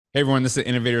Hey everyone, this is the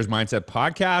Innovators Mindset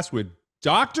Podcast with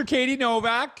Dr. Katie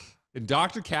Novak and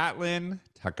Dr. Catlin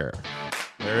Tucker.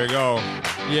 There we go.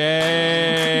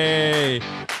 Yay!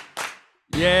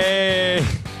 Yay!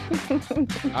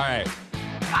 All right.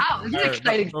 Wow, this is an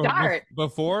exciting start.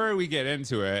 Before we get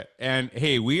into it, and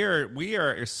hey, we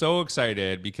are so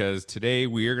excited because today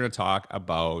we are going to talk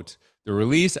about the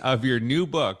release of your new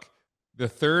book, the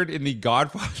third in the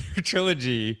Godfather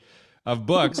trilogy of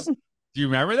books. Do you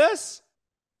remember this?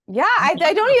 Yeah, I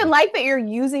don't even like that you're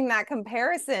using that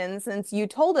comparison since you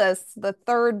told us the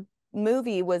third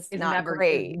movie was not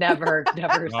great. Never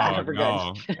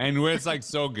Oh, good. And it's like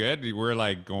so good. We're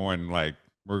going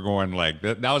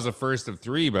that was the first of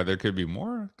three, but there could be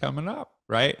more coming up,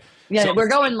 right? Yeah, so, we're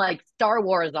going like Star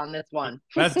Wars on this one.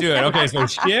 Let's do it. Okay, so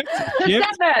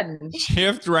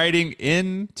shift writing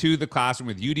into the classroom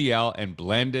with UDL and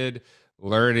blended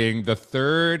learning, the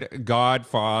third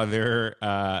Godfather,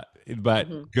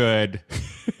 but good,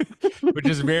 which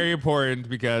is very important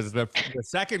because the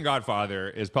second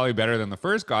Godfather is probably better than the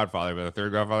first Godfather, but the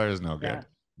third Godfather is no good. Yeah.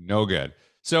 No good.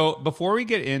 So before we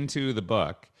get into the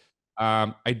book,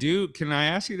 can I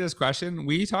ask you this question?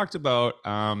 We talked about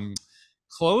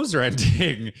clothes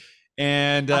renting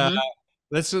and can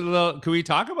we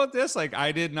talk about this? Like,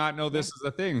 I did not know this is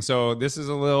a thing. So this is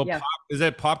a little pop, is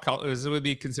it pop culture? This would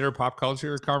be considered pop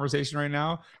culture conversation right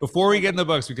now before we get in the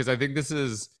books, because I think this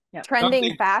is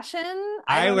trending fashion.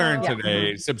 I learned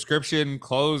today, subscription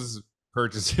clothes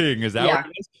purchasing. Is that what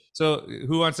it is? So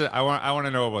who wants to, I want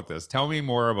to know about this. Tell me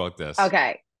more about this.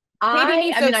 Okay. Katie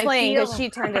needs to explain because she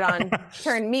turned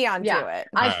me on to it.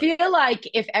 I feel like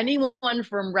if anyone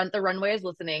from Rent the Runway is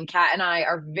listening, Kat and I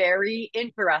are very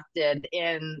interested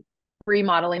in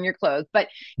remodeling your clothes. But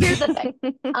here's the thing.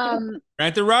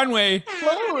 Rent the Runway.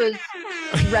 Clothes.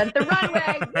 Rent the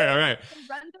Runway. All right.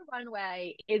 Rent the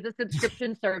Runway is a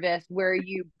subscription service where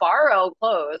you borrow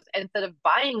clothes instead of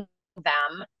buying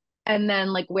them and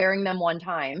then like wearing them one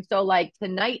time. So like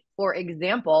tonight, for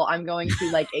example, I'm going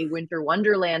to like a winter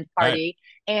wonderland party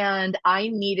and I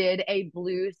needed a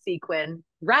blue sequin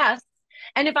dress.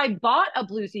 And if I bought a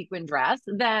blue sequin dress,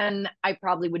 then I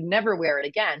probably would never wear it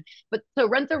again. But so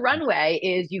Rent the Runway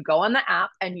is you go on the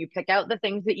app and you pick out the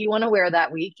things that you want to wear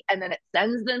that week. And then it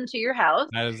sends them to your house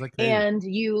and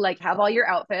you like have all your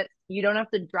outfits. You don't have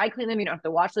to dry clean them. You don't have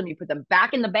to wash them. You put them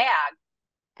back in the bag.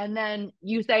 And then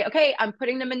you say, okay, I'm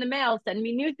putting them in the mail. Send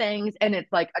me new things. And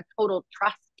it's like a total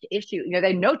trust issue. You know,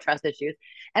 they have no trust issues.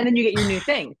 And then you get your new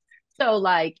things. So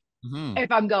like,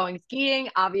 if I'm going skiing,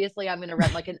 obviously I'm going to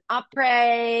rent like an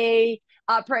après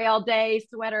all day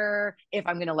sweater. If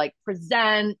I'm going to like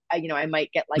present, I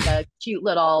might get like a cute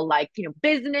little like,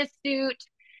 business suit.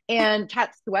 And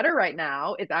Kat's sweater right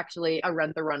now is actually a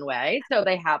Rent the Runway. So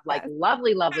they have like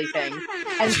lovely, lovely things.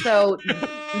 And so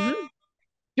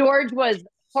George was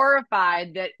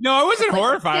horrified that. No, I wasn't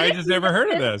horrified. I just never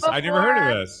heard of this. I never heard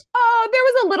of this. Oh, there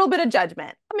was a little bit of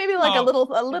judgment. Maybe like a little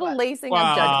lacing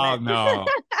of judgment. No.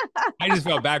 I just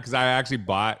felt bad because I actually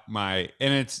bought and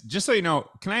it's just so you know,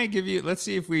 let's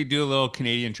see if we do a little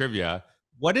Canadian trivia.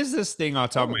 What is this thing on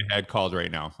top of my head called right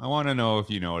now? I want to know if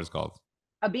you know what it's called.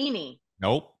 A beanie.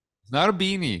 Nope. It's not a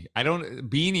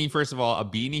beanie. First of all, a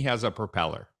beanie has a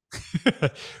propeller.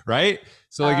 Right?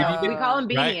 So like we call them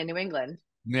beanie in New England.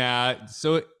 Yeah,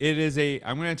 so it is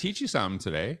I'm going to teach you something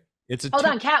today. It's Hold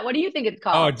on, Kat, what do you think it's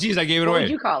called? Oh, geez, I gave it away. What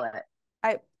would you call it?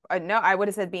 No, I would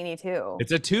have said beanie too.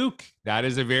 It's a toque. That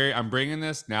is I'm bringing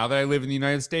this, now that I live in the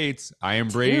United States, I am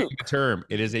bringing the term.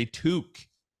 It is a toque,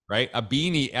 right? A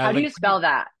beanie. How do you spell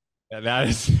that? That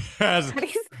is, let's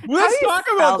talk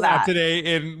about that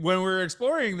today. And when we're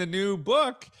exploring the new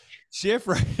book, Shift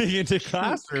Writing into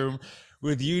Classroom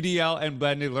with UDL and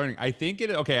Blended Learning. I think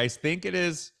it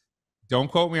is, don't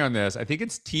quote me on this. I think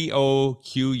it's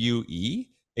TOQUE.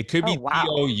 It could be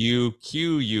TOUQUE.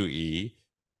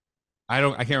 I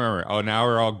can't remember. Oh, now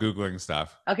we're all Googling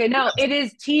stuff. Okay, no, it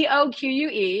is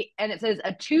TOQUE, and it says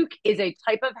a toque is a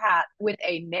type of hat with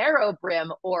a narrow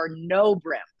brim or no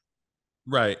brim.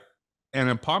 Right. And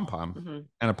a pom-pom.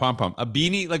 And a pom-pom. A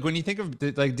beanie, like when you think of,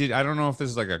 like, I don't know if this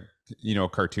is like a,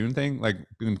 cartoon thing. Like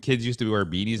when kids used to wear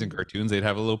beanies in cartoons, they'd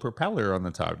have a little propeller on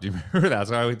the top. Do you remember that?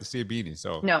 So I would see a beanie.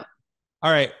 So no.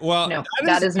 All right. Well, no,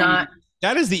 that is not.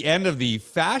 That is the end of the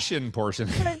fashion portion.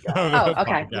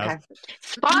 Okay.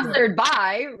 Sponsored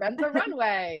by Rent the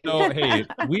Runway. No, hey,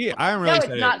 I'm really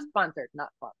excited. It's not sponsored. Not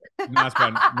sponsored. Not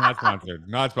sponsored.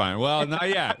 Not sponsored. Well, not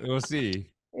yet. We'll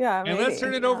see. Yeah. And let's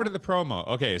turn it over to the promo.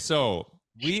 Okay, so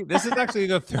this is actually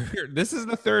the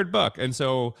third book. And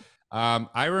so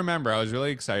I remember I was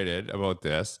really excited about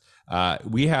this.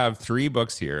 We have 3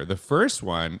 books here. The first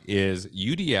one is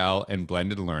UDL and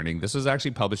Blended Learning. This was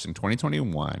actually published in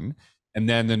 2021. And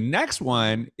then the next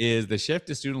one is The Shift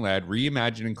to Student-Led,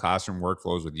 Reimagining Classroom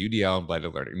Workflows with UDL and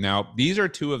Blended Learning. Now, these are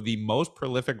 2 of the most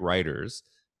prolific writers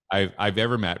I've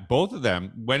ever met. Both of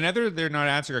them, whenever they're not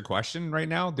answering a question right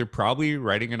now, they're probably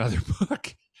writing another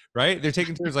book, right? They're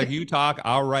taking turns, like, you talk,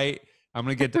 I'll write. I'm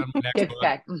going to get done the next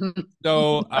book.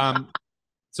 So,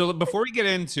 so before we get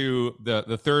into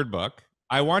the third book,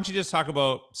 I want you to just talk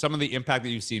about some of the impact that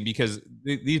you've seen, because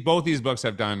both these books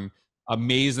have done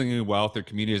amazingly well with their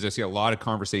communities. I see a lot of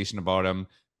conversation about them.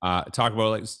 Talk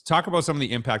about some of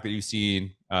the impact that you've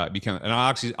seen become. And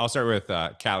I'll start with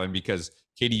Catlin, because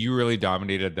Katie, you really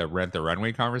dominated the Rent the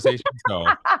Runway conversation. So,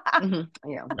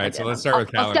 yeah, right. So let's start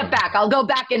with Catlin. I'll step back. I'll go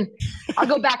back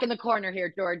in the corner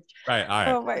here, George. Right. All right.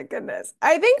 Oh my goodness.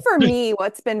 I think for me,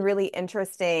 what's been really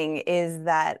interesting is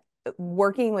that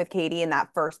working with Katie in that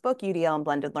first book, UDL and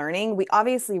Blended Learning, we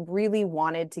obviously really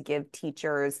wanted to give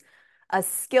teachers a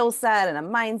skill set and a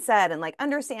mindset and like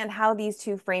understand how these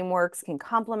 2 frameworks can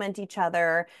complement each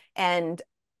other. And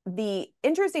the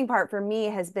interesting part for me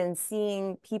has been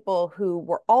seeing people who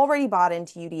were already bought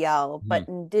into UDL but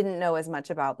didn't know as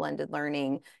much about blended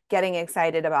learning, getting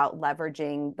excited about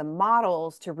leveraging the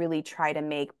models to really try to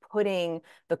make putting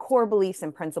the core beliefs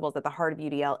and principles at the heart of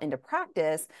UDL into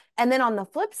practice. And then on the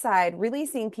flip side, really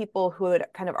seeing people who had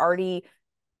kind of already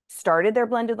started their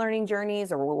blended learning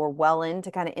journeys or were well into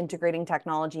kind of integrating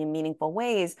technology in meaningful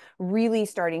ways, really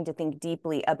starting to think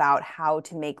deeply about how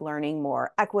to make learning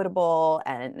more equitable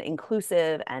and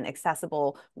inclusive and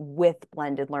accessible with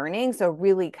blended learning. So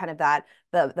really kind of that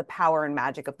the power and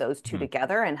magic of those 2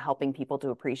 together and helping people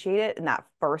to appreciate it. And that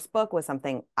first book was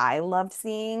something I loved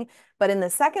seeing. But in the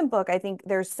second book, I think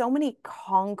there's so many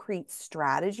concrete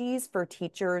strategies for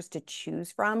teachers to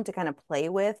choose from, to kind of play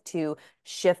with, to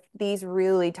shift these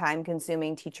really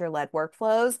time-consuming teacher-led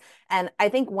workflows. And I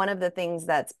think one of the things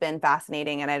that's been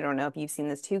fascinating, and I don't know if you've seen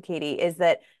this too, Katie, is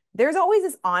that there's always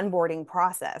this onboarding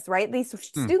process, right? These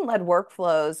student-led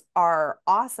workflows are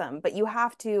awesome, but you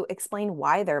have to explain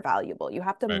why they're valuable. You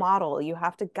have to model, you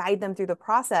have to guide them through the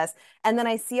process. And then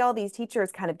I see all these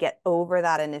teachers kind of get over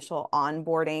that initial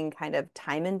onboarding kind of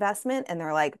time investment, and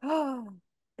they're like, oh,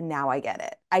 now I get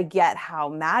it. I get how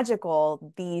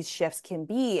magical these shifts can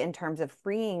be in terms of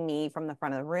freeing me from the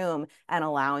front of the room and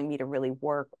allowing me to really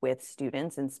work with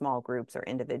students in small groups or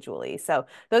individually. So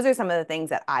those are some of the things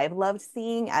that I've loved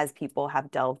seeing as people have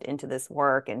delved into this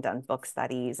work and done book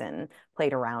studies and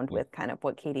played around with kind of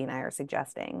what Katie and I are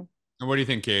suggesting. And what do you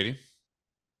think, Katie?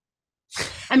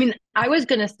 I mean, I was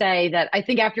going to say that I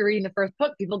think after reading the first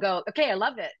book, people go, okay, I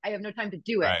love it. I have no time to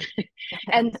do it. Right.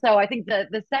 And so I think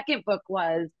the second book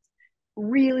was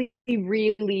really,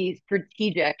 really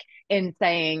strategic in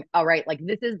saying, all right, like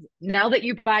this is, now that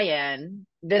you buy in,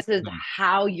 this is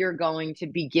how you're going to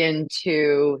begin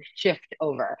to shift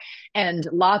over. And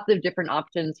lots of different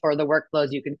options for the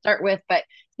workflows you can start with, but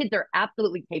kids are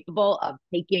absolutely capable of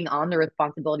taking on the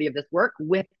responsibility of this work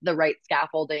with the right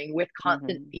scaffolding, with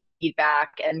constant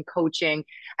feedback and coaching.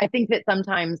 I think that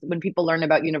sometimes when people learn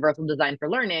about universal design for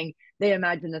learning, they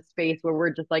imagine a space where we're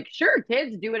just like, sure,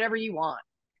 kids, do whatever you want.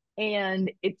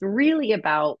 And it's really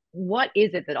about what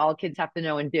is it that all kids have to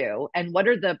know and do, and what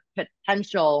are the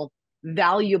potential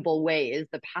valuable ways,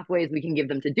 the pathways we can give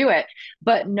them to do it.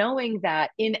 But knowing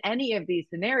that in any of these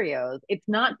scenarios, it's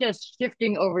not just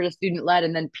shifting over to student-led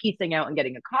and then piecing out and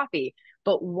getting a coffee,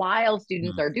 but while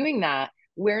students are doing that,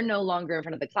 we're no longer in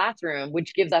front of the classroom,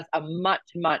 which gives us a much,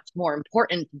 much more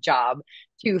important job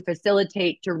to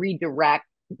facilitate, to redirect,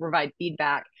 to provide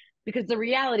feedback. Because the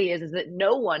reality is that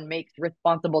no one makes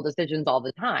responsible decisions all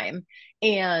the time.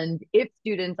 And if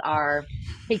students are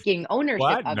taking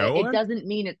ownership of it, it doesn't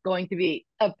mean it's going to be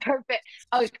a perfect,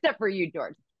 except for you,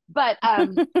 George. But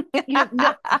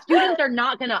students are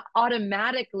not going to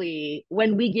automatically,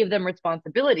 when we give them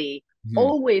responsibility,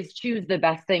 always choose the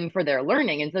best thing for their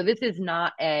learning. And so this is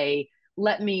not a,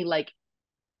 let me like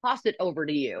toss it over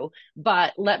to you,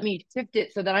 but let me shift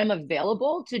it so that I'm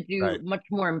available to do much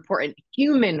more important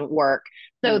human work,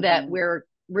 so that we're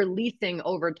releasing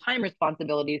over time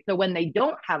responsibilities. So when they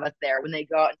don't have us there, when they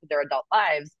go out into their adult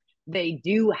lives, they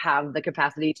do have the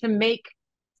capacity to make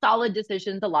solid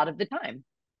decisions a lot of the time.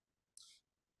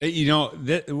 You know,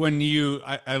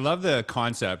 I love the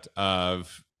concept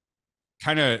of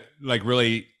kind of like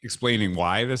really explaining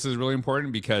why this is really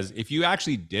important, because if you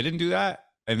actually didn't do that,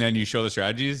 and then you show the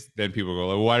strategies, then people go,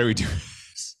 well, why do we do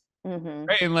this? Mm-hmm.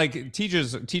 Right. And like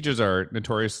teachers are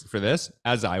notorious for this,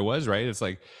 as I was, right? It's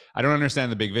like, I don't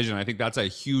understand the big vision. I think that's a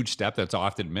huge step that's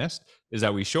often missed, is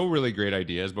that we show really great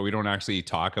ideas, but we don't actually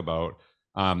talk about,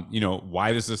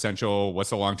 why this is essential.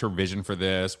 What's the long-term vision for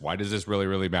this? Why does this really,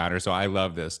 really matter? So I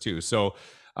love this too. So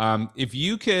if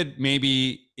you could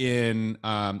maybe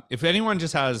if anyone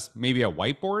just has maybe a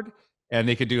whiteboard and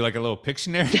they could do like a little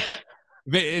Pictionary,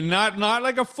 not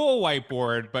like a full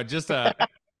whiteboard, but just A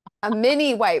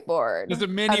mini whiteboard. there's a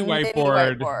mini Mini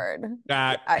whiteboard whiteboard.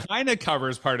 that kind of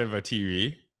covers part of a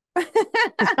TV. I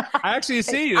actually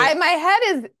see it. My head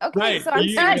is okay. Right. So I'm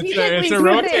strategically it's a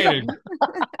rotating.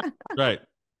 Right.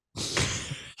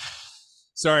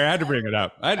 Sorry, I had to bring it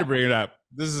up.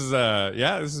 This is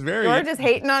this is very. You're just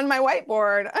hating on my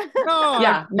whiteboard. No,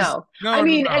 yeah, no. I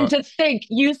mean, and to think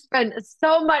you spend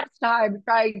so much time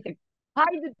trying to hide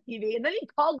the TV, and then he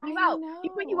called you out. He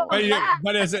put you on blast.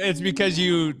 But it's because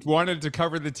you wanted to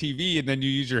cover the TV, and then you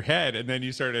use your head, and then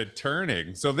you started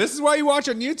turning. So this is why you watch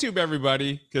on YouTube,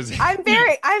 everybody, because I'm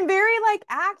very like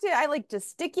active. I like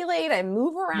gesticulate. I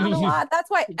move around a lot. That's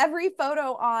why every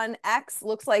photo on X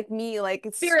looks like me like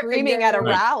screaming at a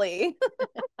rally.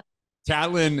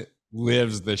 Catlin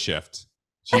lives the shift.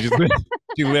 She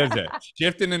lives it.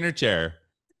 Shifting in her chair.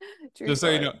 Just so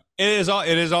you know, it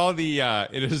is all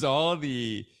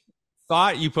the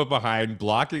thought you put behind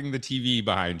blocking the TV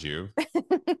behind you,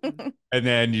 and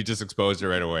then you just exposed it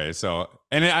right away. So,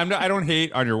 and I don't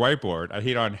hate on your whiteboard. I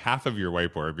hate on half of your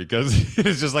whiteboard because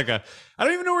it's just like I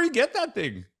don't even know where you get that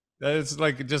thing. It's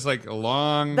like just like a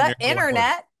long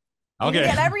internet. Okay. You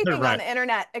can get everything on the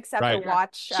internet except the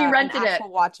watch. She rented it.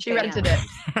 She rented it.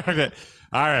 Okay.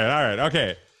 All right.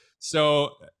 Okay.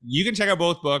 So you can check out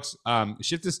both books,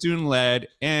 Shift to Student Led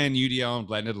and UDL and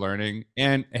Blended Learning.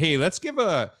 And hey, let's give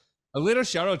a little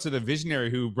shout out to the visionary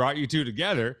who brought you two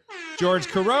together, George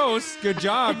Couros. Good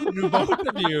job to both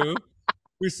of you.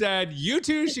 Who said you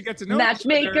two should get to know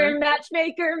matchmaker,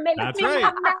 make That's me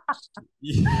right.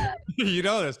 You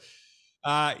know this.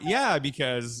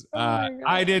 Because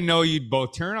I didn't know you'd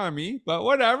both turn on me, but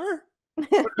whatever.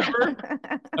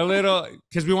 A little,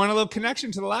 because we want a little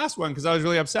connection to the last one, because I was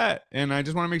really upset, and I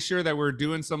just want to make sure that we're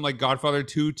doing some like Godfather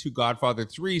 2 to Godfather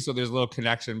 3, so there's a little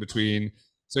connection between,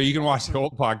 so you can watch the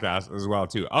whole podcast as well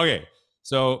too. Okay,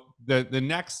 so the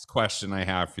next question I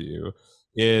have for you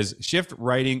is shift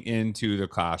writing into the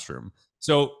classroom.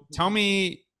 So tell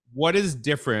me what is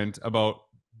different about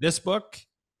this book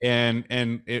and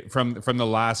from the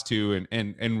last two,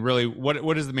 and really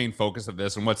what is the main focus of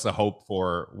this, and what's the hope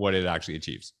for what it actually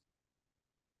achieves?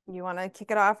 You want to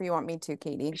kick it off, or you want me to,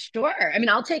 Katie? Sure. I mean,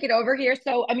 I'll take it over here.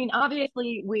 So, I mean,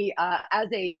 obviously, we as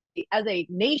a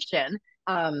nation,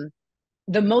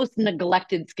 the most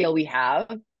neglected skill we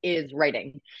have is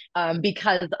writing,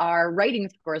 because our writing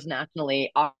scores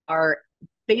nationally are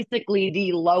basically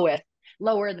the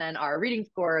lower than our reading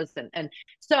scores. And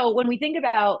so when we think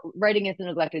about writing as a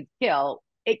neglected skill,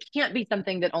 it can't be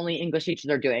something that only English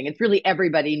teachers are doing. It's really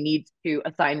everybody needs to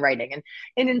assign writing.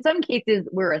 And in some cases,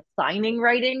 we're assigning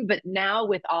writing, but now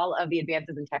with all of the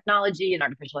advances in technology and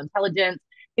artificial intelligence,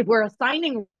 if we're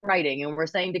assigning writing and we're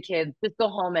saying to kids, just go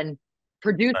home and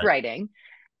produce writing,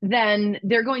 then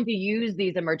they're going to use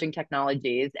these emerging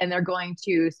technologies and they're going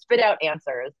to spit out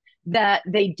answers that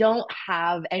they don't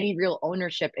have any real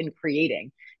ownership in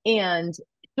creating. And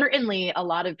certainly a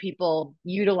lot of people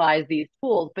utilize these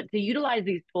tools, but to utilize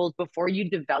these tools before you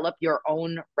develop your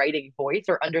own writing voice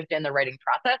or understand the writing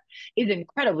process is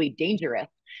incredibly dangerous,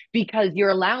 because you're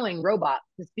allowing robots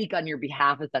to speak on your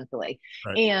behalf, essentially.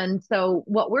 Right. And so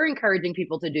what we're encouraging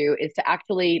people to do is to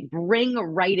actually bring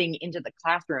writing into the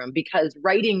classroom, because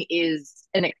writing is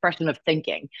an expression of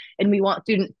thinking. And we want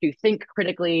students to think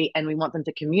critically, and we want them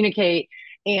to communicate.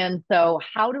 And so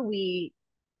how do we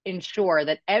ensure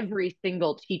that every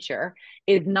single teacher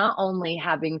is not only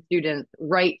having students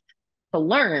write to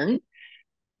learn,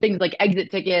 things like exit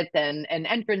tickets and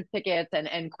entrance tickets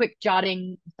and quick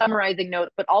jotting, summarizing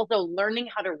notes, but also learning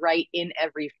how to write in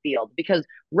every field, because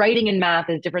writing in math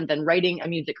is different than writing a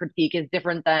music critique, is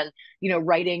different than,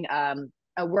 writing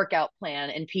a workout plan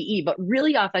in PE, but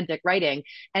really authentic writing,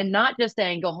 and not just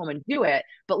saying go home and do it,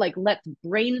 but like, let's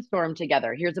brainstorm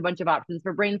together. Here's a bunch of options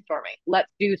for brainstorming. Let's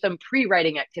do some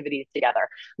pre-writing activities together.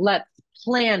 Let's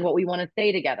plan what we want to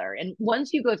say together. And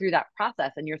once you go through that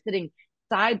process and you're sitting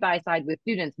side by side with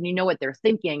students and you know what they're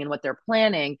thinking and what they're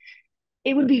planning,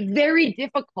 it would be very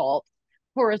difficult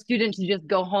for a student to just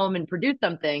go home and produce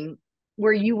something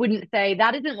where you wouldn't say,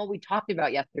 that isn't what we talked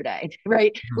about yesterday,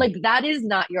 right? Like, that is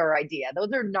not your idea.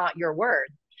 Those are not your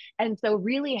words. And so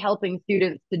really helping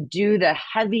students to do the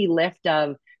heavy lift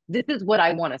of this is what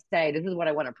I want to say, this is what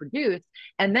I want to produce.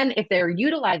 And then if they're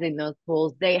utilizing those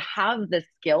tools, they have the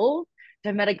skills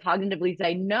to metacognitively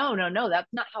say, no, no, no, that's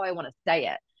not how I want to say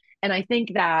it. And I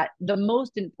think that the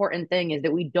most important thing is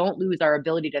that we don't lose our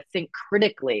ability to think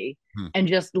critically and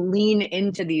just lean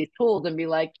into these tools and be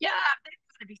like, yeah, they've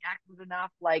got to be active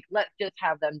enough. Like, let's just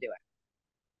have them do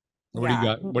it. What do you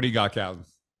got? What do you got, Catlin?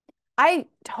 I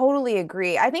totally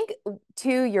agree. I think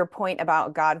to your point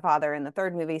about Godfather and the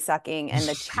third movie sucking and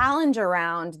the challenge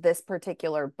around this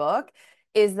particular book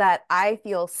is that I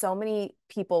feel so many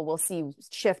people will see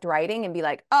shift writing and be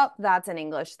like, oh, that's an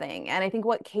English thing. And I think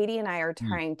what Katie and I are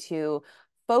trying to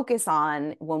focus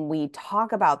on when we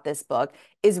talk about this book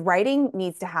is writing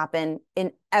needs to happen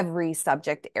in every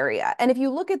subject area. And if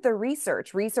you look at the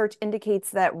research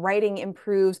indicates that writing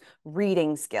improves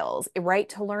reading skills, right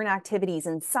to learn activities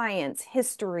in science,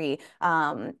 history,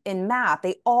 in math.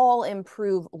 They all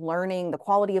improve learning, the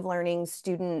quality of learning,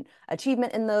 student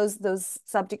achievement in those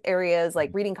subject areas like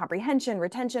reading comprehension,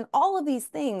 retention. All of these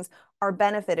things are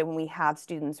benefited when we have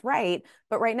students write.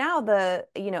 But right now,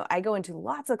 I go into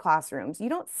lots of classrooms. You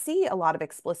don't see a lot of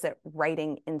explicit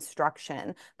writing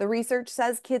instruction. The research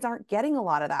says kids aren't getting a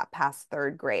lot of that past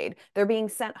third grade. They're being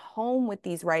sent home with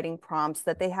these writing prompts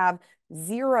that they have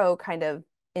zero kind of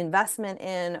investment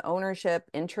in, ownership,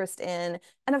 interest in.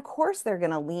 And of course, they're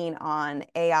going to lean on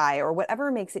AI or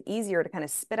whatever makes it easier to kind of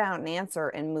spit out an answer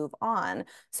and move on.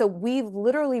 So we've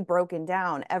literally broken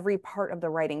down every part of the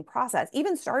writing process,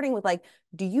 even starting with like,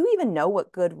 do you even know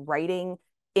what good writing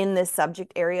in this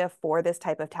subject area for this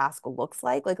type of task looks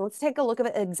like? Like, let's take a look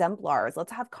at exemplars.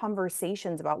 Let's have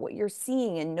conversations about what you're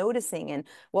seeing and noticing, and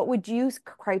what would you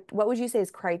say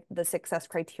is the success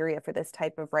criteria for this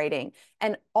type of writing?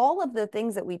 And all of the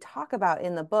things that we talk about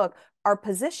in the book are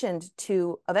positioned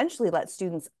to eventually let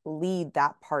students lead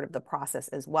that part of the process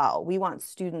as well. We want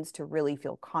students to really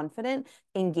feel confident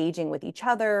engaging with each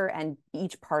other and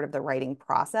each part of the writing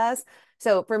process.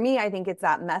 So for me, I think it's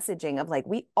that messaging of like,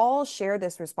 we all share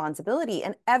this responsibility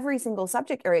and every single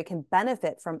subject area can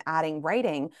benefit from adding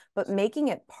writing, but making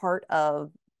it part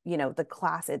of the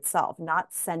class itself,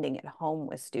 not sending it home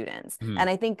with students. And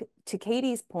I think to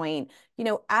Katie's point,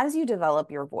 as you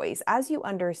develop your voice, as you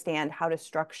understand how to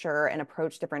structure and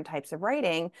approach different types of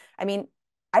writing, I mean,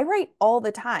 I write all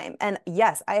the time. And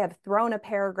yes, I have thrown a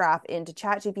paragraph into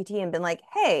ChatGPT and been like,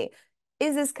 hey,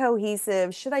 is this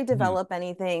cohesive? Should I develop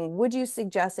anything? Would you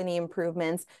suggest any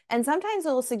improvements? And sometimes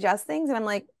it'll suggest things and I'm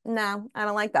like, no, I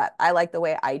don't like that. I like the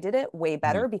way I did it way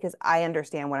better because I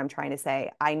understand what I'm trying to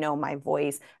say. I know my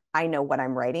voice. I know what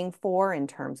I'm writing for in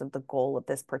terms of the goal of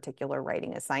this particular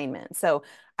writing assignment. So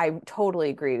I totally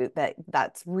agree that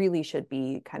that's really should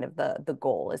be kind of the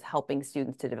goal, is helping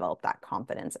students to develop that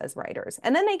confidence as writers.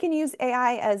 And then they can use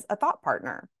AI as a thought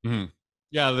partner.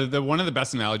 Yeah, the one of the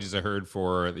best analogies I heard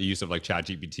for the use of like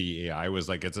ChatGPT AI was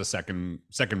like it's a second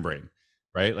brain,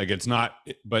 right? Like it's not,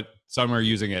 but some are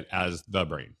using it as the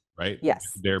brain, right? Yes,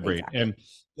 their brain. Exactly.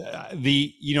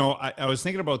 And I was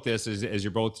thinking about this as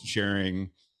you're both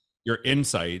sharing your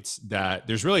insights, that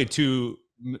there's really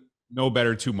no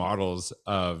better two models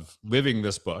of living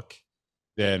this book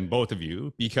than both of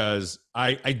you, because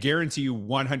I guarantee you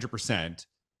 100%.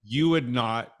 You would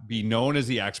not be known as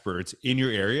the experts in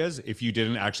your areas if you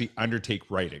didn't actually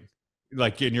undertake writing,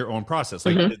 like in your own process.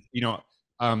 Like,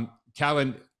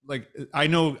 Catlin, like I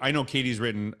know Katie's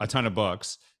written a ton of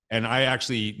books, and I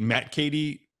actually met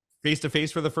Katie face to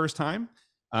face for the first time,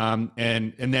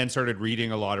 and then started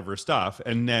reading a lot of her stuff.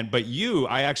 And then, but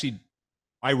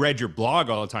I read your blog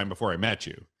all the time before I met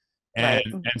you. And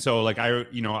so like I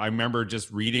remember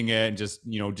just reading it and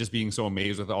just being so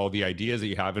amazed with all the ideas that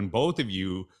you have, and both of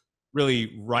you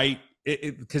really write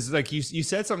it, because like you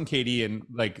said something, Katie, and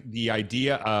like the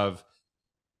idea of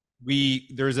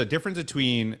there's a difference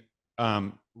between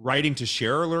writing to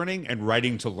share learning and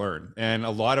writing to learn. And a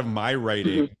lot of my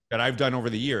writing that I've done over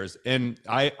the years, and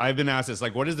I've been asked this,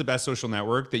 like, what is the best social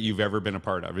network that you've ever been a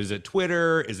part of? Is it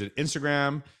Twitter? Is it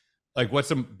Instagram? Like, what's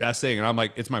the best thing? And I'm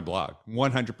like, it's my blog,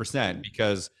 100%,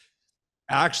 because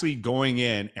actually going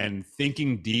in and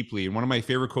thinking deeply. And one of my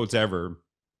favorite quotes ever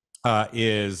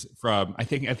is from, I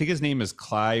think his name is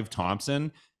Clive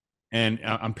Thompson. And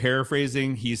I'm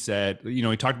paraphrasing. He said, he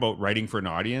talked about writing for an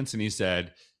audience, and he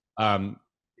said,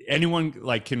 anyone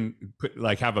like can put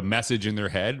like have a message in their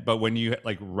head, but when you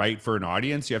like write for an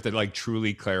audience, you have to like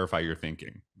truly clarify your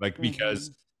thinking. Like,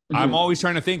 because I'm always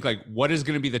trying to think like, what is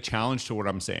going to be the challenge to what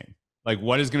I'm saying? Like,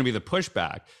 what is going to be the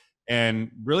pushback?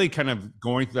 And really kind of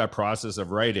going through that process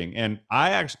of writing. And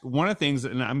one of the things,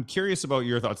 and I'm curious about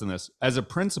your thoughts on this, as a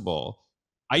principal,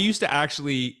 I used to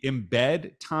actually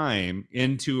embed time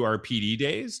into our PD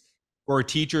days for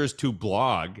teachers to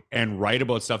blog and write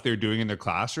about stuff they're doing in their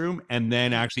classroom and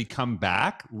then actually come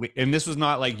back. And this was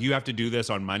not like, you have to do this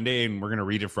on Monday and we're going to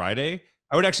read it Friday.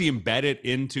 I would actually embed it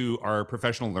into our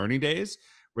professional learning days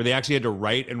where they actually had to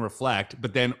write and reflect,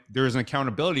 but then there's an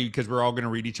accountability because we're all going to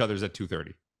read each other's at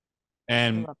 2:30.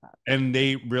 And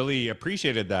they really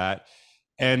appreciated that.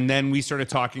 And then we started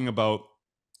talking about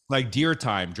like dear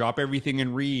time, drop everything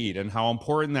and read, and how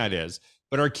important that is.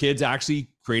 But are kids actually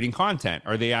creating content?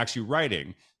 Are they actually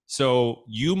writing? So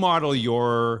you model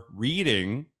your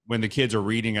reading when the kids are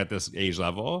reading at this age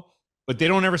level, but they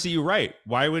don't ever see you write.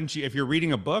 Why wouldn't you, if you're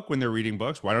reading a book when they're reading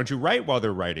books, why don't you write while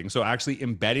they're writing? So actually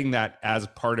embedding that as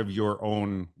part of your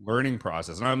own learning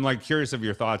process. And I'm like curious of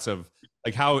your thoughts of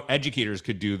like how educators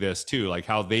could do this too, like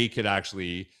how they could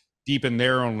actually deepen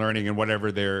their own learning in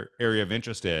whatever their area of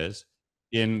interest is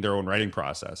in their own writing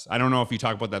process. I don't know if you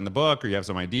talk about that in the book or you have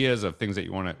some ideas of things that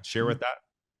you want to share with that.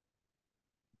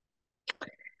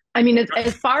 I mean,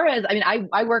 as far as, I mean,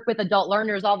 I work with adult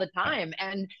learners all the time.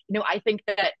 And, I think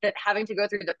that having to go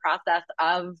through the process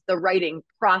of the writing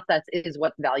process is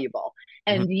what's valuable.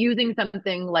 And using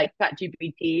something like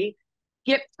ChatGPT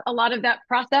skips a lot of that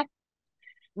process.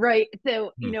 Right.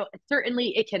 So,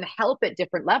 certainly it can help at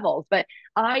different levels, but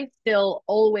I still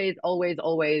always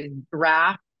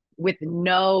draft with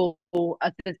no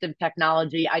assistive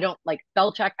technology. I don't like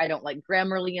spell check. I don't like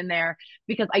Grammarly in there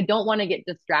because I don't want to get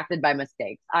distracted by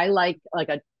mistakes. I like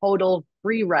a total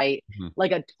free write,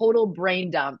 like a total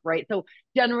brain dump. Right. So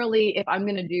generally, if I'm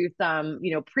going to do some,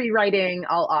 pre-writing,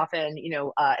 I'll often,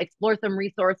 explore some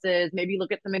resources, maybe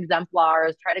look at some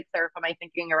exemplars, try to clarify my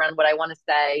thinking around what I want to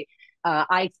say.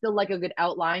 I still like a good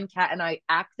outline. Kat and I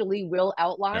actually will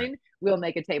outline. We'll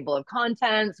make a table of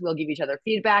contents. We'll give each other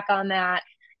feedback on that.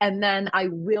 And then I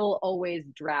will always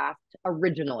draft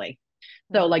originally.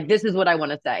 So like, this is what I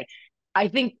want to say. I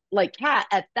think like Kat,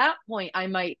 at that point, I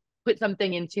might put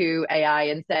something into AI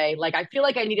and say, like, I feel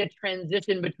like I need a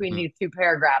transition between these two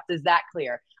paragraphs. Is that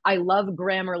clear? I love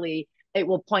Grammarly. It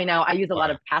will point out, I use a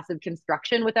lot of passive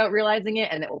construction without realizing it,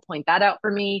 and it will point that out for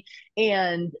me.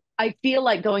 And I feel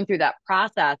like going through that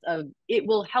process of it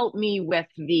will help me with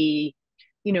the,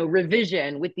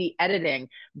 revision, with the editing,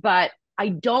 but I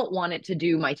don't want it to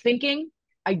do my thinking.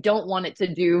 I don't want it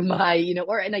to do my,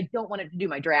 and I don't want it to do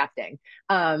my drafting.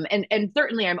 And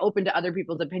certainly I'm open to other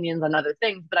people's opinions on other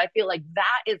things, but I feel like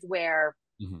that is where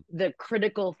the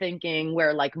critical thinking,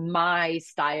 where like my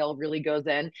style really goes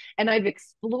in. And I've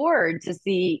explored to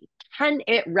see, can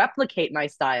it replicate my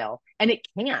style? And it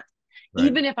can't. Right.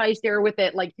 Even if I share with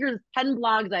it, like, here's 10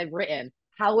 blogs I've written,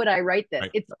 how would I write this?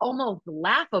 Right. It's almost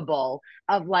laughable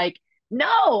of like,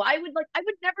 no, I would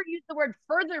never use the word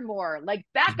furthermore, like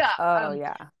back up.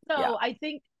 So I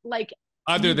think like,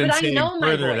 other than saying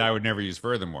further, I would never use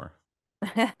furthermore.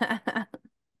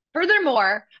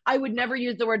 Furthermore, I would never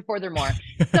use the word furthermore.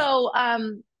 So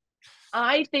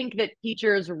I think that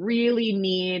teachers really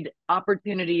need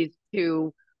opportunities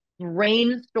to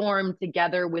brainstorm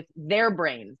together with their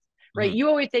brains, right? You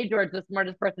always say, George, the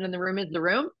smartest person in the room is the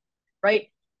room, right?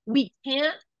 We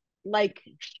can't like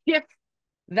shift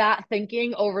that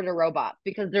thinking over to robots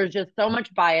because there's just so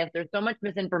much bias, there's so much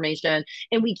misinformation,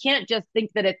 and we can't just think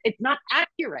that it's not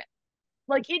accurate.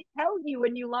 Like it tells you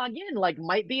when you log in, like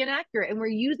might be inaccurate, and we're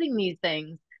using these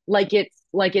things like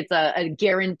it's a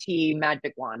guarantee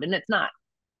magic wand, and it's not.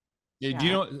 Yeah.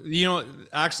 Do you know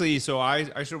actually, so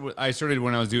I started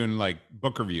when I was doing like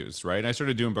book reviews, right? I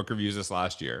started doing book reviews this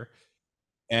last year,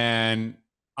 and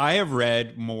I have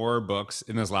read more books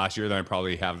in this last year than I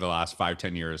probably have the last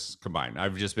 5-10 years combined.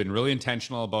 I've just been really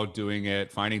intentional about doing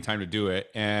it, finding time to do it,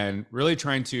 and really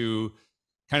trying to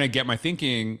kind of get my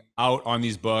thinking out on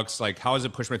these books. Like, how does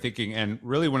it push my thinking? And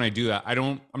really, when I do that,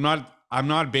 I'm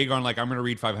not big on like, I'm going to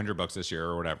read 500 books this year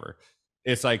or whatever.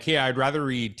 It's like, hey, I'd rather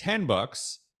read 10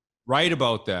 books, write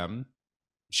about them,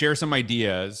 share some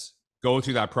ideas, go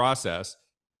through that process.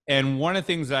 And one of the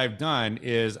things that I've done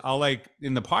is I'll like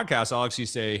in the podcast, I'll actually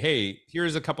say, hey,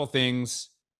 here's a couple things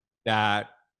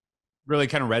that really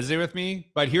kind of resonate with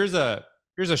me, but here's a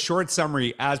short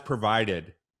summary as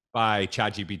provided by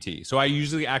ChatGPT. So I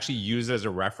usually actually use it as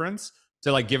a reference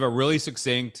to like give a really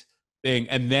succinct thing.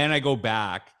 And then I go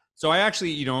back. So I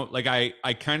actually, like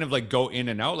I kind of like go in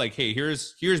and out like, hey,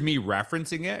 here's me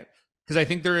referencing it. Cause I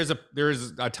think there is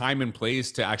a time and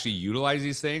place to actually utilize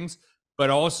these things. But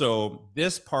also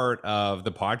this part of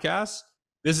the podcast,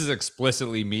 this is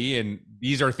explicitly me. And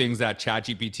these are things that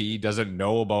ChatGPT doesn't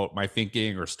know about my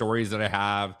thinking or stories that I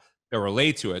have that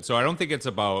relate to it. So I don't think it's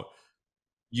about,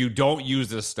 you don't use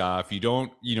this stuff, you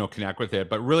don't, connect with it,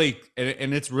 but really,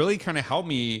 and it's really kind of helped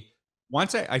me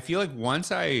I feel like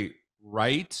once I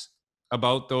write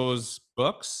about those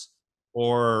books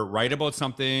or write about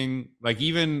something. Like,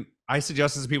 even I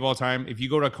suggest this to people all the time. If you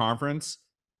go to a conference,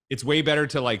 it's way better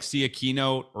to like see a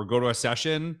keynote or go to a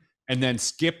session and then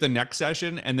skip the next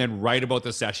session and then write about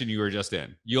the session you were just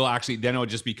in. You'll actually, then it'll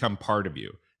just become part of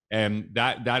you. And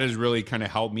that has really kind of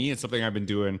helped me. It's something I've been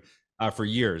doing for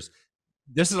years.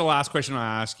 This is the last question I'll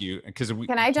ask you, because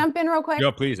Can I jump in real quick?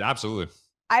 Yeah, please. Absolutely.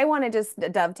 I want to just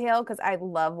dovetail because I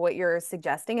love what you're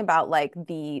suggesting about like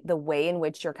the way in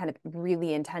which you're kind of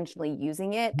really intentionally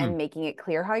using it and making it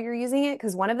clear how you're using it.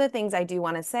 Because one of the things I do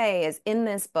want to say is in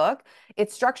this book,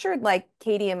 it's structured like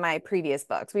Katie in my previous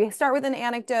books. We start with an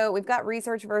anecdote, we've got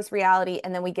research versus reality,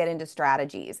 and then we get into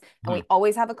strategies. And we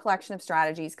always have a collection of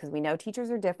strategies because we know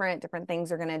teachers are different things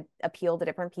are going to appeal to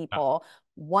different people.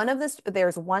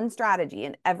 There's one strategy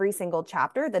in every single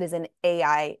chapter that is an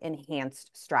AI enhanced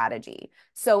strategy.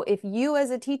 So if you as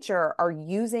a teacher are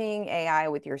using AI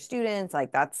with your students,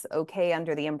 like that's okay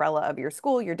under the umbrella of your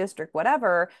school, your district,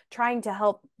 whatever, trying to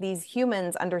help these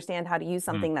humans understand how to use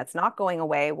something that's not going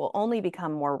away will only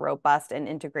become more robust and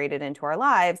integrated into our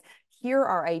lives. Here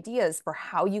are ideas for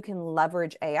how you can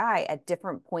leverage AI at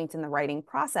different points in the writing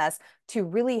process to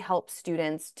really help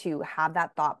students to have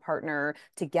that thought partner,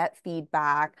 to get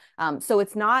feedback. So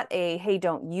it's not a, hey,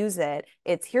 don't use it.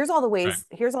 It's here's all the ways,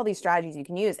 here's all these strategies you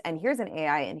can use, and here's an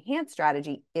AI enhanced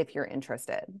strategy if you're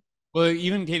interested. Well,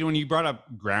 even Katie, when you brought up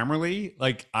Grammarly,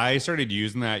 like I started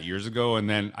using that years ago, and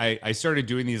then I started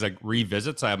doing these like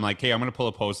revisits. I'm like, hey, I'm going to pull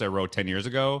a post I wrote 10 years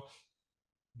ago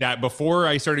that before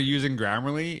I started using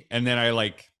Grammarly, and then I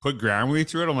like put Grammarly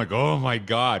through it. I'm like, oh my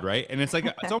God. Right. And it's like,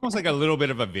 it's almost like a little bit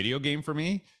of a video game for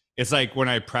me. It's like when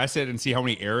I press it and see how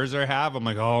many errors I have, I'm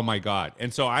like, oh my God.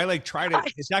 And so I like try to,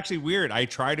 it's actually weird. I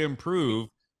try to improve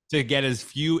to get as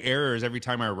few errors every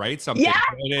time I write something. Yes.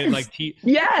 And it like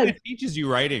it teaches you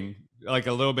writing like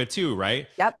a little bit too, right?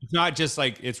 Yep. It's not just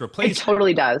like it's replaced. It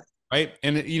totally does. Right.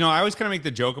 And, you know, I always kind of make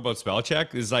the joke about spell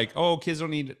check is like, oh, kids don't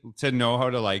need to know how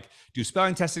to like do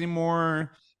spelling tests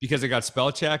anymore because they got spell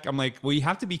check. I'm like, well, you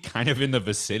have to be kind of in the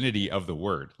vicinity of the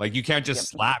word. Like you can't just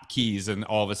slap keys and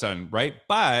all of a sudden, right?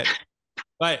 But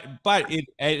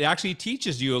it actually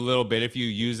teaches you a little bit if you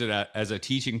use it as a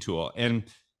teaching tool. And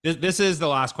this is the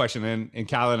last question. And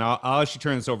Catlin, I'll actually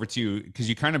turn this over to you because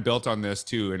you kind of built on this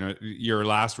too. And your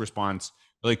last response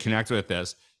really connected with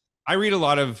this. I read a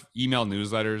lot of email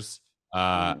newsletters.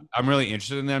 I'm really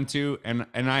interested in them too. And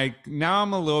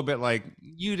I'm a little bit like,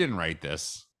 you didn't write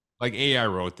this. Like AI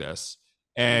wrote this.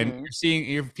 And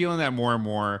you're feeling that more and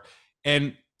more.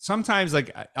 And sometimes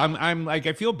like I'm like,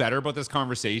 I feel better about this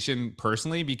conversation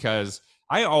personally because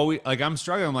I'm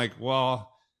struggling. I'm like,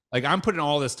 well, like I'm putting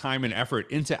all this time and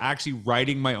effort into actually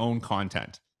writing my own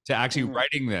content, to actually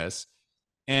writing this.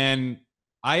 And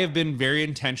I have been very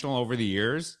intentional over the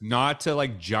years not to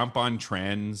like jump on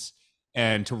trends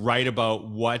and to write about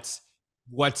what's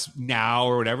now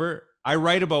or whatever. I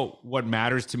write about what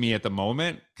matters to me at the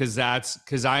moment because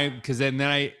then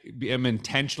I am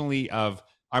intentionally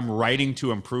I'm writing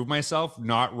to improve myself,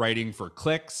 not writing for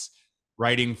clicks,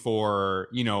 writing for,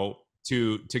 you know,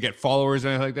 to get followers or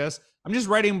anything like this. I'm just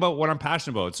writing about what I'm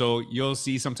passionate about. So you'll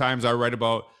see sometimes I write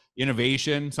about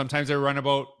innovation. Sometimes I run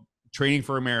about training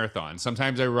for a marathon.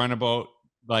 Sometimes I run about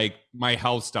like my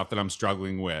health stuff that I'm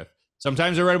struggling with.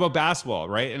 Sometimes I write about basketball,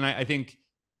 right? And I think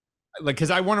like,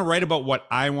 because I want to write about what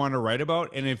I want to write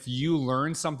about. And if you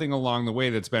learn something along the way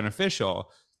that's beneficial.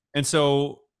 And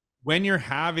so when you're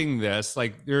having this,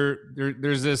 like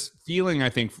there's this feeling, I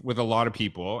think, with a lot of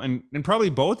people, and probably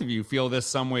both of you feel this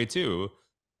some way too,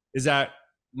 is that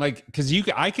like, because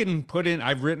I can put in,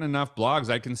 I've written enough blogs,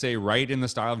 I can say write in the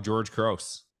style of George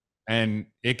Couros. And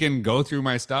it can go through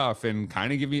my stuff and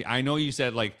kind of give me, I know you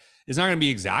said like, it's not going to be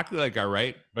exactly like I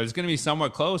write, but it's going to be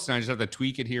somewhat close. And I just have to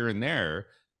tweak it here and there.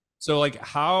 So like,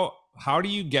 how do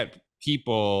you get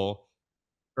people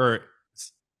or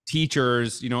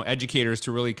teachers, you know, educators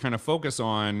to really kind of focus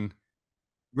on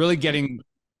really getting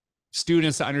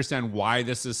students to understand why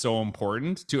this is so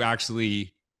important to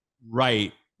actually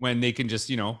write when they can just,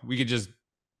 you know,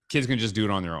 kids can just do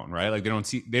it on their own, right? Like they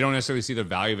don't necessarily see the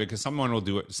value of it because someone will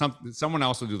do it. Someone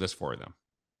else will do this for them.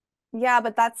 Yeah,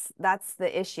 but that's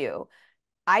the issue.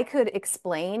 I could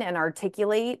explain and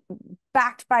articulate,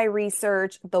 backed by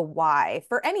research, the why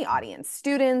for any audience,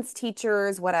 students,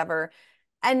 teachers, whatever.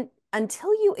 And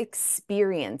until you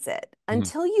experience it,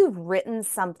 until you've written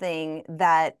something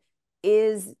that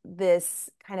is this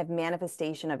kind of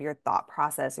manifestation of your thought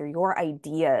process or your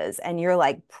ideas, and you're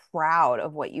like proud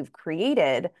of what you've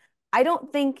created, I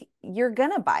don't think you're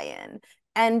gonna buy in.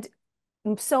 And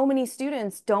so many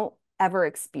students don't ever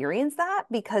experience that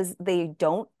because they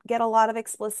don't get a lot of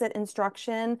explicit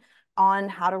instruction on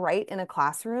how to write in a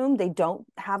classroom. They don't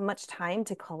have much time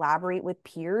to collaborate with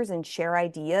peers and share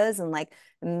ideas and like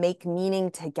make meaning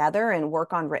together and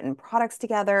work on written products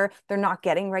together. They're not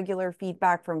getting regular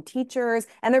feedback from teachers,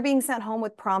 and they're being sent home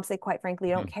with prompts they quite frankly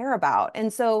don't care about.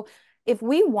 And so if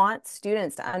we want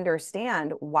students to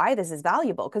understand why this is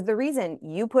valuable, because the reason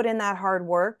you put in that hard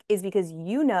work is because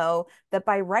you know that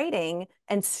by writing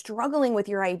and struggling with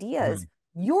your ideas,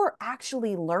 you're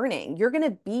actually learning. You're going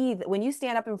to be, when you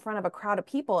stand up in front of a crowd of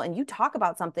people and you talk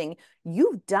about something,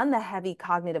 you've done the heavy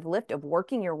cognitive lift of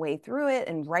working your way through it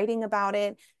and writing about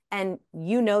it. And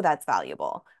you know that's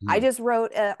valuable. I just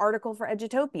wrote an article for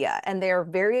Edutopia, and they're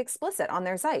very explicit on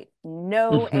their site.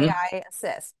 No AI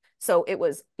assist. So it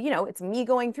was, it's me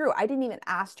going through. I didn't even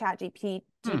ask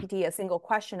ChatGPT a single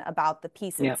question about the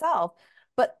piece itself,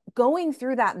 but going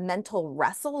through that mental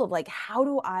wrestle of like, how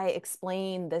do I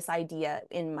explain this idea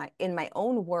in my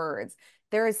own words?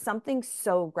 There is something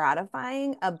so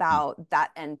gratifying about that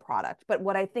end product. But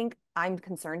what I think I'm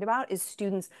concerned about is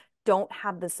students don't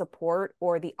have the support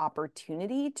or the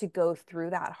opportunity to go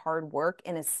through that hard work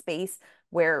in a space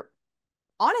where,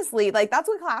 honestly, like that's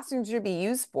what classrooms should be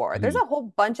used for. There's a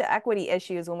whole bunch of equity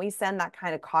issues when we send that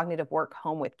kind of cognitive work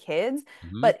home with kids.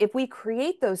 But if we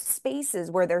create those spaces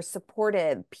where they're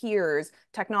supported, peers,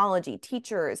 technology,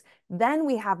 teachers, then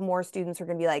we have more students who are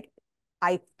going to be like,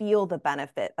 I feel the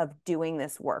benefit of doing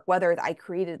this work, whether I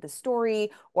created the story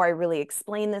or I really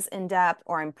explain this in depth,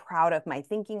 or I'm proud of my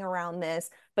thinking around this,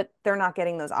 but they're not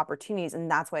getting those opportunities. And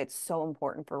that's why it's so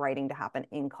important for writing to happen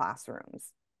in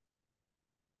classrooms.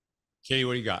 Katie,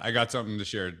 what do you got? I got something to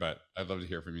share, but I'd love to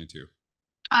hear from you too.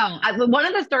 One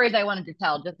of the stories I wanted to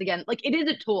tell, just again, like it is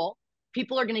a tool.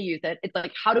 People are going to use it. It's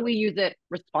like, how do we use it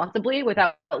responsibly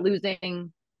without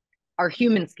losing our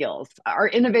human skills, our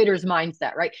innovators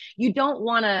mindset, right? You don't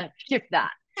want to shift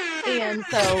that. And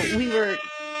so we were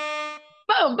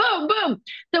boom, boom, boom.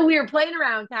 So we were playing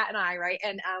around, Kat and I, right?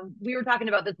 And we were talking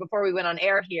about this before we went on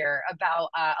air here about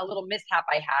a little mishap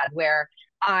I had where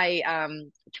I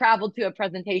traveled to a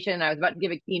presentation. I was about to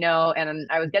give a keynote, and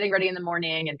I was getting ready in the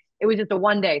morning, and it was just a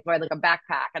one day. So I had like a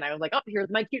backpack, and I was like, oh, here's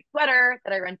my cute sweater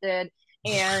that I rented.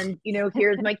 And,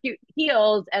 here's my cute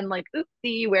heels, and like,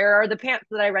 oopsie, where are the pants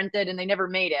that I rented? And they never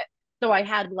made it. So I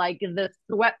had like the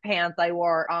sweatpants I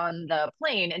wore on the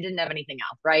plane and didn't have anything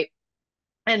else, right?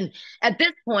 And at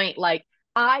this point, like,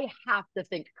 I have to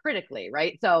think critically,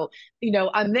 right? So,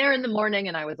 I'm there in the morning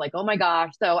and I was like, oh my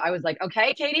gosh. So I was like,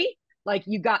 okay, Katie, like,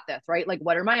 you got this, right? Like,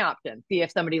 what are my options? See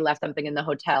if somebody left something in the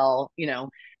hotel,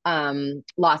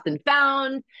 lost and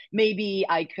found. Maybe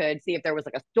I could see if there was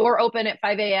like a store open at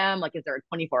 5 a.m. Like, is there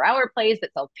a 24-hour place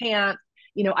that sells pants?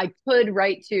 I could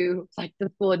write to like the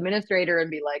school administrator and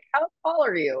be like, how tall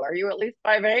are you? Are you at least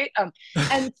 5'8"?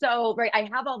 And so, right, I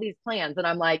have all these plans and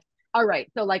I'm like, all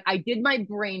right. So like I did my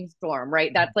brainstorm,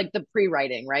 right? That's like the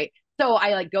pre-writing, right? So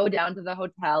I like go down to the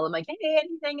hotel. I'm like, hey,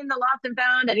 anything in the lost and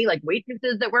found? Any like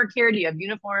waitresses that work here? Do you have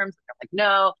uniforms? I'm like,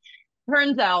 no.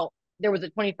 Turns out there was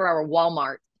a 24-hour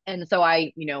Walmart. And so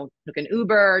I, took an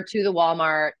Uber to the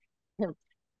Walmart,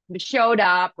 showed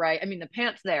up, right? I mean, the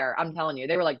pants there, I'm telling you,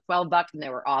 they were like $12 and they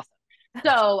were awesome.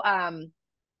 So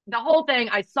the whole thing,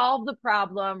 I solved the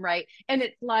problem, right? And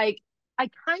it's like, I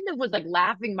kind of was like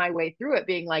laughing my way through it,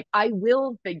 being like, I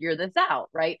will figure this out,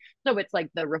 right? So it's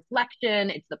like the reflection,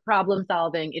 it's the problem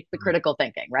solving, it's the critical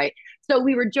thinking, right? So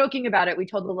we were joking about it. We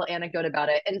told a little anecdote about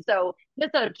it. And so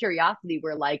just out of curiosity,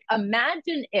 we're like,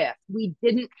 imagine if we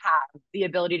didn't have the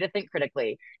ability to think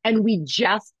critically and we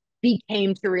just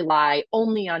became to rely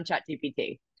only on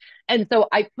ChatGPT. And so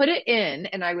I put it in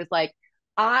and I was like,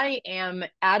 I am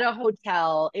at a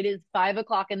hotel. It is 5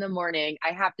 o'clock in the morning.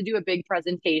 I have to do a big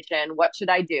presentation. What should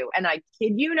I do? And I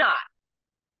kid you not,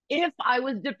 if I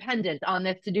was dependent on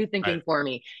this to do thinking for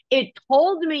me, it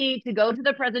told me to go to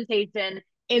the presentation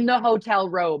in the hotel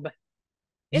robe,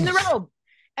 in the robe.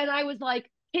 And I was like,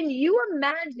 can you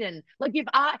imagine? Like and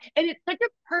it's such a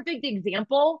perfect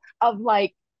example of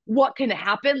like what can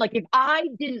happen. Like if I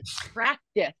didn't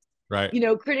practice, right,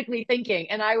 critically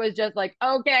thinking, and I was just like,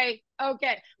 okay.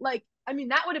 Like, I mean,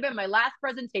 that would have been my last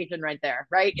presentation right there,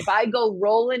 right? If I go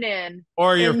rolling in.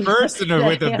 Or your first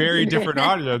with a very different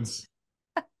audience.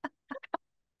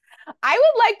 I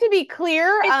would like to be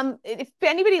clear, if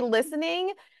anybody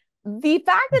listening, the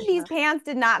fact that these pants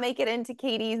did not make it into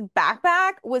Katie's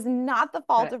backpack was not the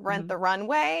fault of Rent the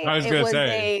Runway. I was going to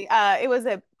say. It was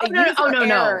a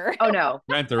error. Oh, no.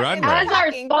 Rent the Runway. As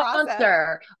our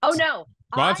sponsor. Oh, no.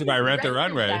 Sponsored by Rent the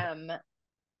Runway.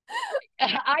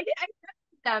 I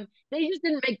them. They just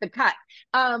didn't make the cut.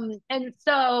 And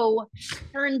so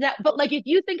turns out, but like if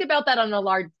you think about that on a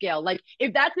large scale, like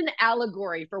if that's an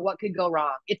allegory for what could go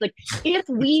wrong, it's like if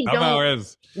we don't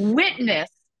witness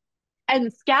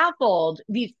and scaffold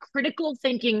these critical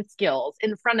thinking skills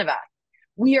in front of us,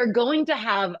 we are going to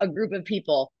have a group of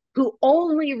people who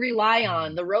only rely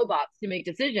on the robots to make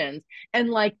decisions. And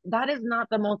like, that is not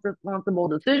the most responsible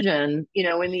decision, you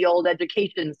know, in the old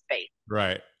education space.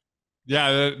 Right.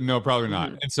 Yeah, no, probably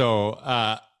not. And so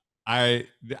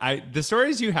the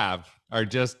stories you have are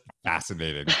just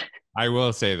fascinating. I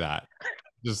will say that.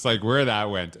 Just like where that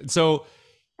went. So,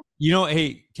 you know,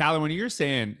 hey, Catlin, when you're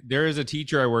saying there is a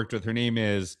teacher I worked with, her name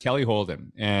is Kelly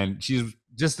Holden, and she's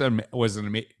just is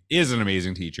an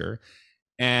amazing teacher.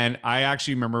 And I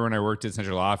actually remember when I worked at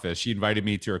central office, she invited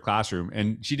me to her classroom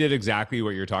and she did exactly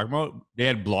what you're talking about. They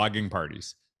had blogging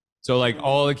parties. So like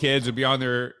all the kids would be on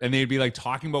there and they'd be like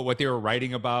talking about what they were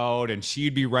writing about, and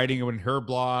she'd be writing in her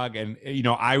blog. And, you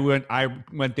know, I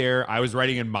went there, I was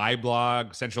writing in my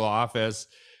blog, central office.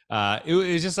 It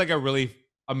was just like a really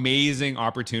amazing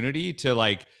opportunity to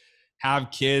like have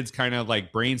kids kind of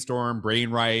like brainstorm,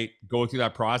 brainwrite, go through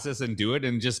that process and do it,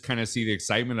 and just kind of see the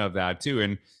excitement of that too.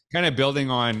 And kind of building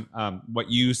on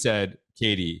what you said,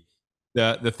 Katie,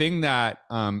 the thing that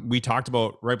we talked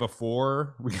about right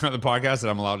before we got on the podcast that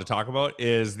I'm allowed to talk about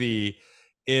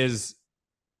is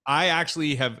I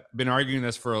actually have been arguing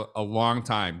this for a long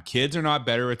time. Kids are not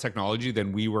better at technology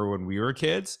than we were when we were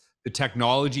kids. The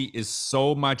technology is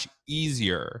so much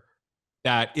easier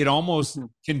that it almost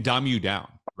can dumb you down,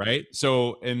 right?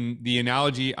 So, in the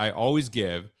analogy I always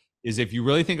give is if you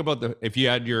really think about if you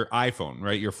had your iPhone,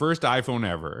 right? Your first iPhone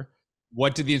ever,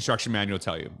 what did the instruction manual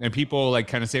tell you? And people like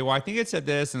kind of say, well, I think it said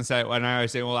this, and I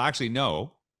say, well, actually,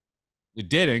 no, it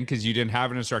didn't, because you didn't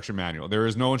have an instruction manual. There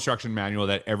is no instruction manual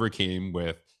that ever came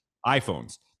with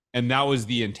iPhones. And that was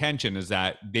the intention, is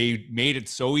that they made it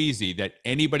so easy that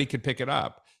anybody could pick it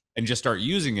up and just start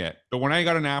using it. But when I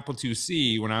got an Apple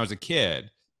IIc when I was a kid,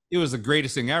 it was the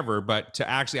greatest thing ever. But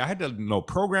I had to know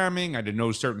programming, I had to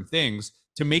know certain things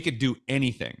to make it do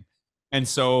anything. And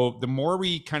so the more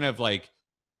we kind of like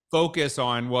focus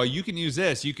on, well, you can use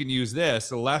this,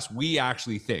 the less we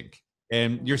actually think.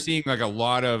 And you're seeing like a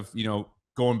lot of, you know,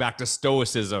 going back to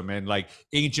stoicism and like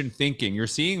ancient thinking. You're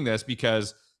seeing this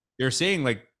because they're saying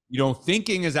like, you know,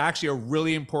 thinking is actually a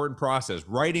really important process.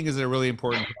 Writing is a really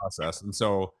important process. And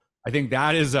so I think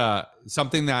that is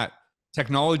something that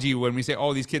technology, when we say,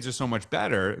 oh, these kids are so much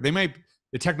better,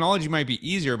 the technology might be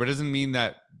easier, but it doesn't mean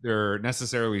that they're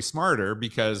necessarily smarter,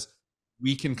 because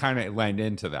we can kind of lend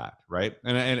into that, right?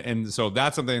 And so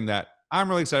that's something that I'm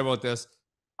really excited about this.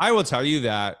 I will tell you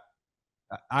that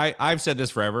I've said this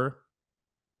forever.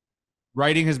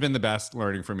 Writing has been the best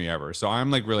learning for me ever. So I'm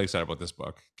like really excited about this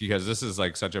book, because this is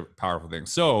like such a powerful thing.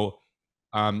 So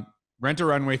Rent a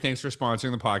Runway, thanks for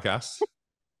sponsoring the podcast.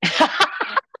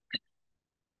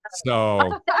 So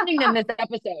I'm sending them this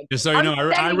episode. Just so you know,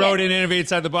 I wrote in Innovate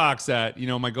Outside the Box that, you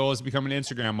know, my goal is to become an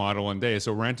Instagram model one day.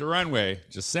 So Rent a Runway,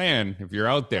 just saying, if you're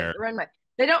out there. Runway.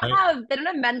 They don't have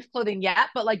men's clothing yet,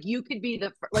 but like you could be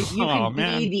the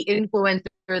be the influencer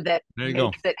that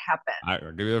makes it happen.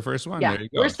 I'll give you the first one. Yeah, there you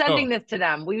go. We're sending this to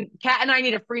them. Kat and I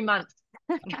need a free month.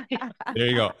 There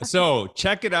you go. So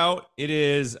check it out. It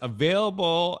is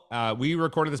available. We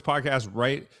recorded this podcast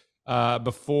right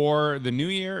before the new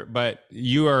year, but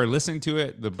you are listening to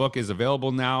it. The book is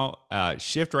available now.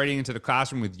 Shift Writing into the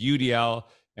Classroom with UDL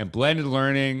and Blended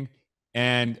Learning.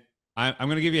 And I'm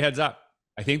going to give you a heads up.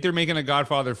 I think they're making a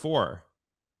Godfather 4.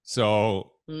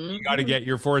 So you got to get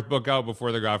your fourth book out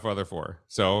before the Godfather 4.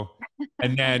 So,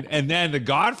 and then the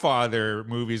Godfather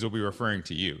movies will be referring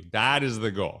to you. That is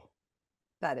the goal.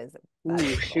 That is it.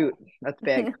 Ooh, shoot. That's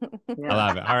big. Yeah. I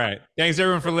love it. All right. Thanks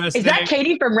everyone for listening. Is that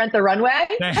Katie from Rent the Runway?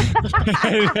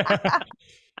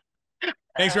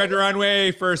 Thanks, Rent the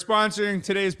Runway, for sponsoring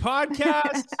today's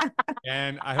podcast.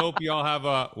 And I hope you all have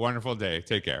a wonderful day.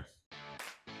 Take care.